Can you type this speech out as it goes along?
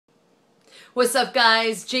What's up,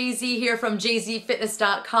 guys? Jay-Z here from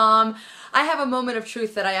jzfitness.com. I have a moment of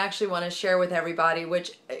truth that I actually want to share with everybody,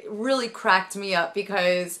 which really cracked me up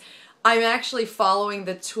because I'm actually following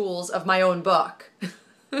the tools of my own book.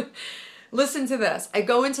 Listen to this. I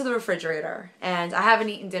go into the refrigerator and I haven't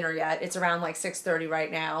eaten dinner yet. It's around like 6:30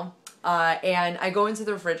 right now. And I go into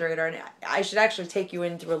the refrigerator, and I should actually take you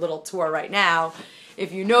in through a little tour right now.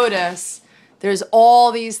 If you notice, there's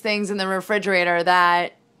all these things in the refrigerator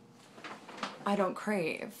that I don't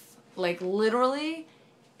crave. Like literally,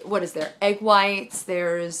 what is there? Egg whites,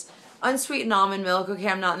 there's unsweetened almond milk. Okay,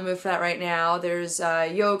 I'm not in the mood for that right now. There's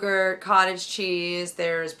yogurt, cottage cheese,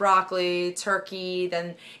 there's broccoli, turkey,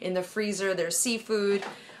 then in the freezer there's seafood.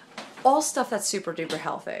 All stuff that's super duper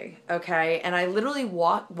healthy, okay? And I literally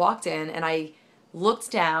walked in and I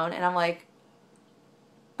looked down and I'm like,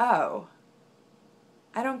 oh,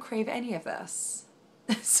 I don't crave any of this.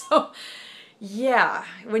 So, yeah,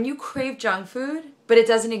 when you crave junk food, but it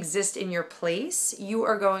doesn't exist in your place, you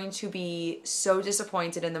are going to be so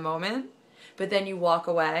disappointed in the moment, but then you walk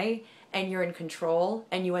away and you're in control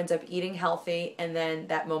and you end up eating healthy, and then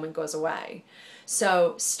that moment goes away.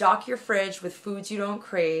 So stock your fridge with foods you don't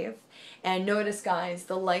crave. And notice, guys,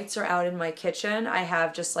 the lights are out in my kitchen. I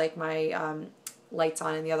have just like my lights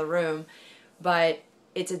on in the other room, but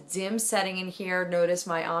it's a dim setting in here. Notice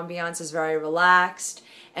my ambiance is very relaxed.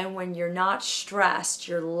 And when you're not stressed,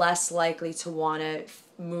 you're less likely to want to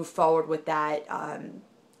move forward with that,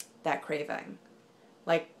 that craving.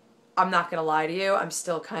 Like, I'm not going to lie to you, I'm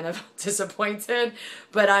still kind of disappointed,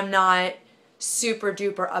 but I'm not super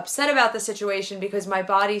duper upset about the situation because my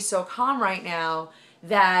body's so calm right now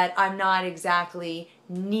that I'm not exactly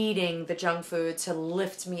needing the junk food to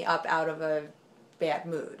lift me up out of a bad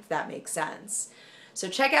mood, if that makes sense. So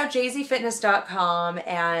check out jzfitness.com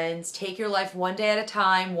and take your life one day at a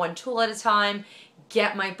time, one tool at a time.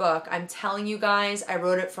 Get my book. I'm telling you guys, I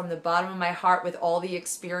wrote it from the bottom of my heart with all the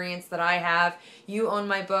experience that I have. You own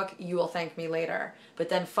my book, you will thank me later. But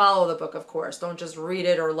then follow the book, of course. Don't just read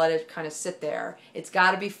it or let it kind of sit there. It's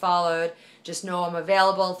got to be followed. Just know I'm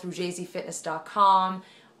available through jzfitness.com.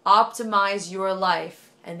 Optimize your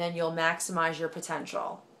life, and then you'll maximize your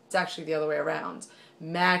potential. It's actually the other way around.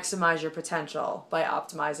 Maximize your potential by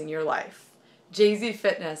optimizing your life.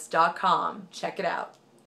 jzfitness.com. Check it out.